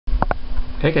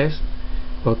Hey guys,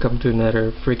 welcome to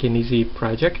another freaking easy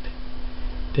project.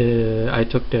 I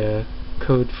took the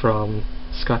code from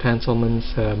Scott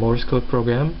Hanselman's Morse code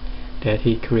program that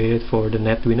he created for the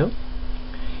Netduino,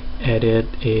 added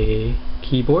a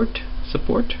keyboard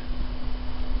support,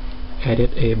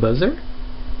 added a buzzer,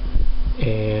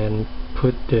 and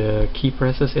put the key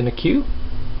presses in a queue,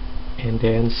 and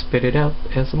then spit it out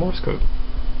as a Morse code.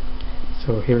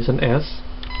 So here's an S,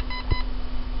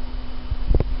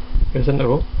 here's an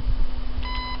O,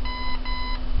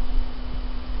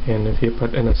 and if you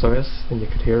put NSOS, then you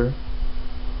could hear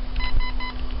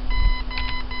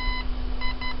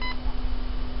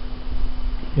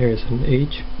here's an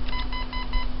H,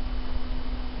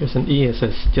 here's an E, it's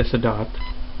just a dot,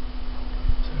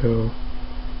 so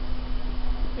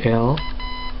L,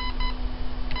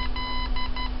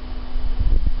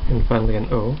 and finally an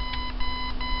O.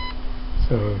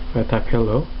 So if I type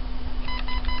hello,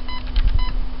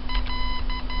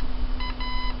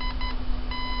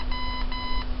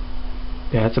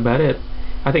 that's about it.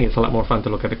 I think it's a lot more fun to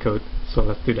look at the code, so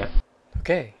let's do that.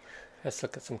 Okay, let's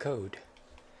look at some code.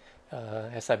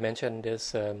 As I mentioned,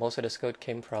 most of this code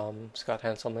came from Scott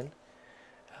Hanselman.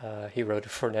 He wrote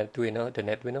it for Netduino, the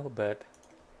Netduino, but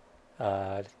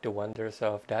the wonders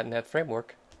of that .NET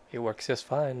framework, it works just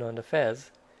fine on the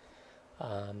FEZ.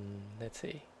 Let's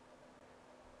see.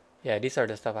 Yeah, these are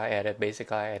the stuff I added.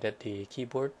 Basically, I added the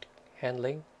keyboard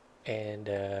handling and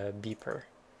beeper.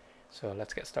 So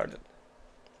let's get started.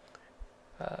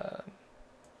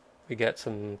 We get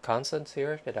some constants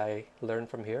here that I learned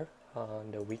from here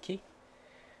on the wiki.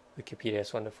 Wikipedia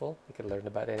is wonderful. You can learn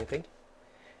about anything.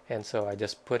 And so I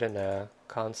just put in a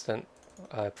constant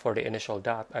for the initial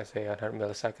dot. I say 100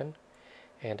 millisecond,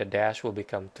 and the dash will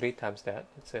become 3 times that.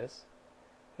 It says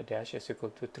the dash is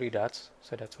equal to 3 dots,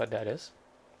 so that's what that is.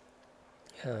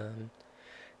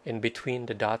 In between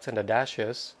the dots and the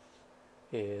dashes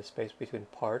is space between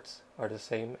parts are the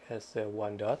same as the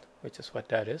 1 dot, which is what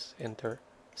that is, enter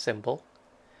symbol.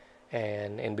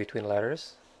 And in between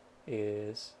letters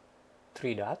is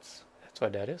 3 dots, that's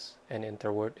what that is, and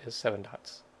enter word is 7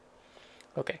 dots.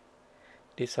 Okay,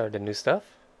 these are the new stuff.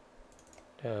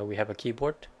 We have a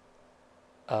keyboard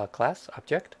class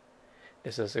object.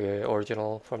 This is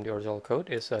original from the original code,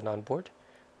 is an onboard,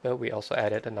 but we also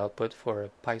added an output for a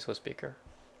piezo speaker,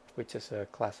 which is a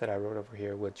class that I wrote over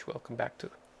here, which we'll come back to.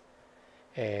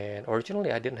 And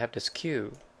originally I didn't have this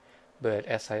queue, but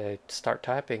as I start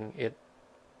typing, it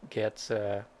gets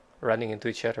running into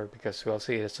each other, because we'll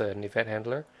see it's an event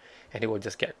handler, and it will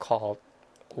just get called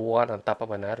one on top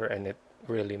of another, and it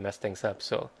really messed things up.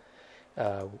 So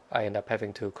I end up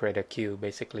having to create a queue.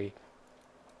 Basically,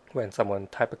 when someone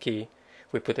type a key,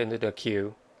 we put it into the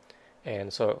queue,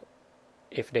 and so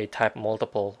if they type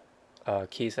multiple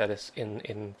keys that is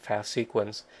in fast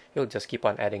sequence, it'll just keep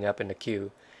on adding up in the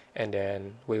queue, and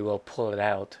then we will pull it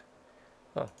out.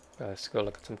 Let's go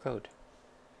look at some code.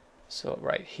 So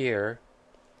right here,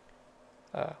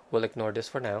 we'll ignore this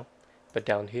for now, but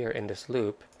down here in this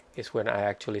loop is when I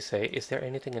actually say, is there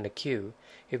anything in the queue?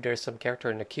 If there's some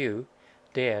character in the queue,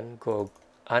 then go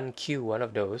unqueue one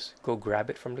of those, go grab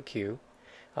it from the queue.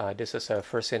 This is a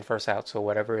first in first out, so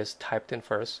whatever is typed in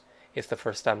first is the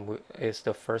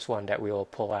first one that we will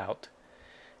pull out,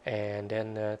 and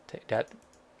then that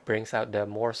brings out the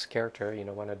Morse character,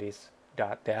 one of these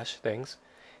dot dash things,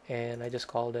 and I just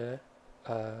call the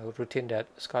routine that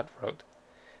Scott wrote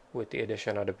with the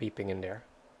addition of the beeping in there.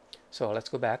 So let's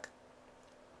go back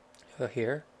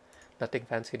here. Nothing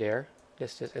fancy there.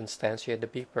 Let's just instantiate the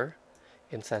beeper,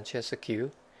 instantiate the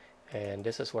queue, and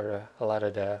this is where a lot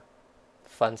of the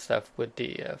fun stuff with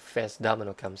the FEZ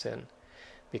Domino comes in,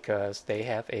 because they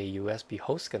have a USB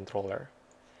host controller.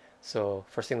 So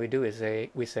first thing we do is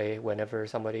we say whenever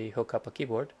somebody hook up a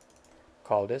keyboard,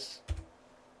 call this,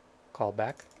 call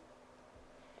back,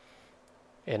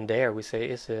 and there we say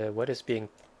is what is being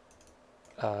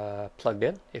plugged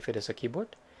in. If it is a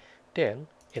keyboard, then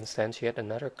instantiate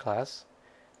another class,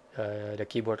 the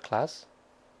keyboard class.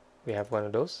 We have one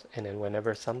of those, and then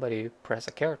whenever somebody press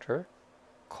a character,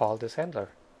 call this handler.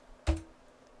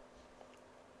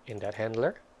 In that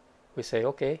handler, we say,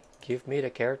 okay, give me the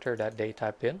character that they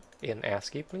type in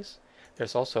ASCII, please.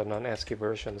 There's also non-ASCII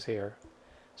versions here,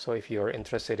 so if you're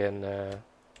interested in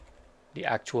the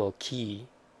actual key,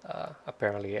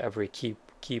 apparently every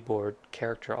keyboard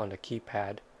character on the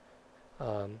keypad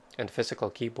and physical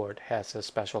keyboard has a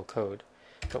special code,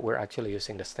 but we're actually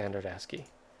using the standard ASCII.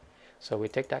 So we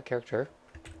take that character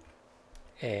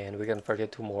and we convert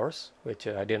it to Morse, which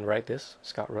I didn't write this,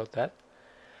 Scott wrote that,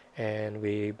 and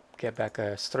we get back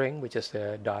a string, which is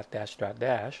the dot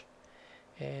dash,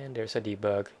 and there's a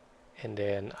debug, And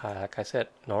then like I said,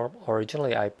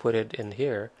 originally I put it in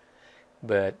here,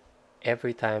 but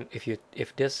every time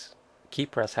if this key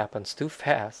press happens too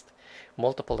fast,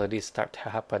 multiple of these start to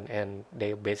happen, and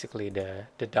they basically the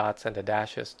dots and the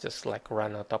dashes just like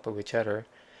run on top of each other,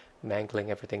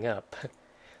 mangling everything up.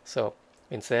 So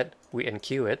instead we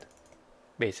enqueue it,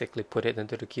 basically put it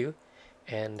into the queue,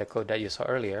 and the code that you saw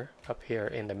earlier up here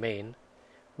in the main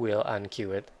will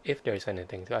unqueue it if there's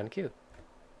anything to unqueue.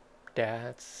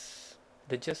 That's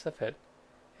the gist of it.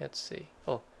 Let's see.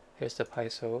 Oh, here's the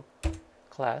Paizo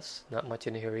class. Not much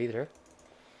in here either.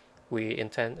 We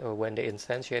when they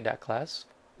instantiate that class,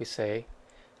 we say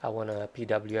I want a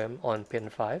PWM on pin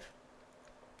 5,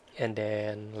 and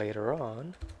then later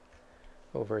on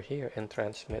over here in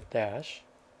transmit dash,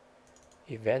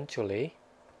 eventually,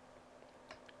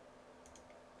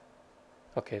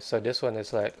 okay, so this one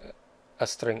is like a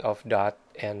string of dots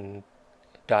and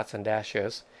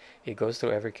dashes. It goes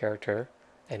through every character,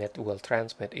 and it will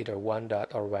transmit either one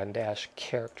dot or one dash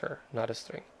character, not a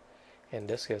string. And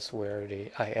this is where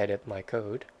I edit my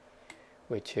code,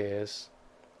 which is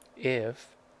if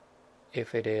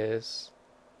it is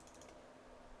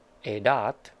a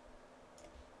dot,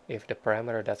 if the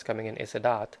parameter that's coming in is a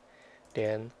dot,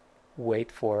 then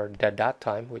wait for the dot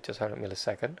time, which is 100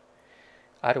 millisecond.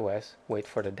 Otherwise, wait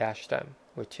for the dash time,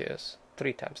 which is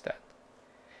 3 times that.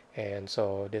 And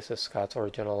so this is Scott's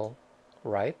original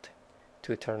write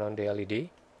to turn on the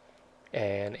LED.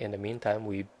 And in the meantime,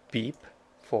 we beep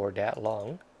for that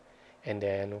long. And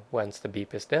then once the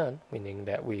beep is done, meaning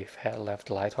that we've had left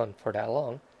the light on for that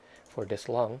long, for this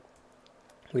long,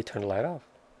 we turn the light off.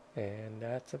 And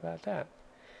that's about that.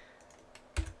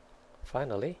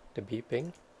 Finally, the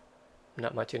beeping.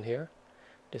 Not much in here.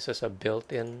 This is a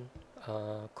built-in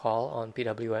call on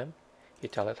PWM. You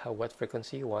tell it what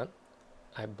frequency you want.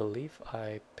 I believe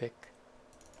I pick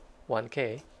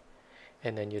 1K,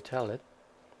 and then you tell it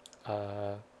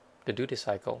the duty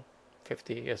cycle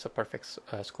 50 is a perfect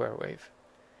square wave,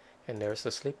 and there's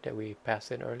the sleep that we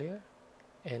passed in earlier,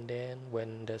 and then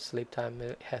when the sleep time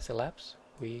has elapsed,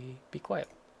 we be quiet.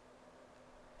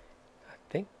 I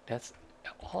think that's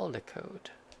all the code.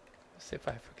 Let's see if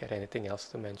I forget anything else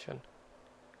to mention.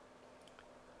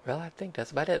 Well, I think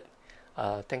that's about it.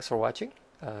 Thanks for watching.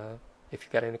 If you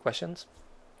got any questions,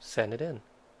 send it in.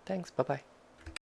 Thanks. Bye-bye.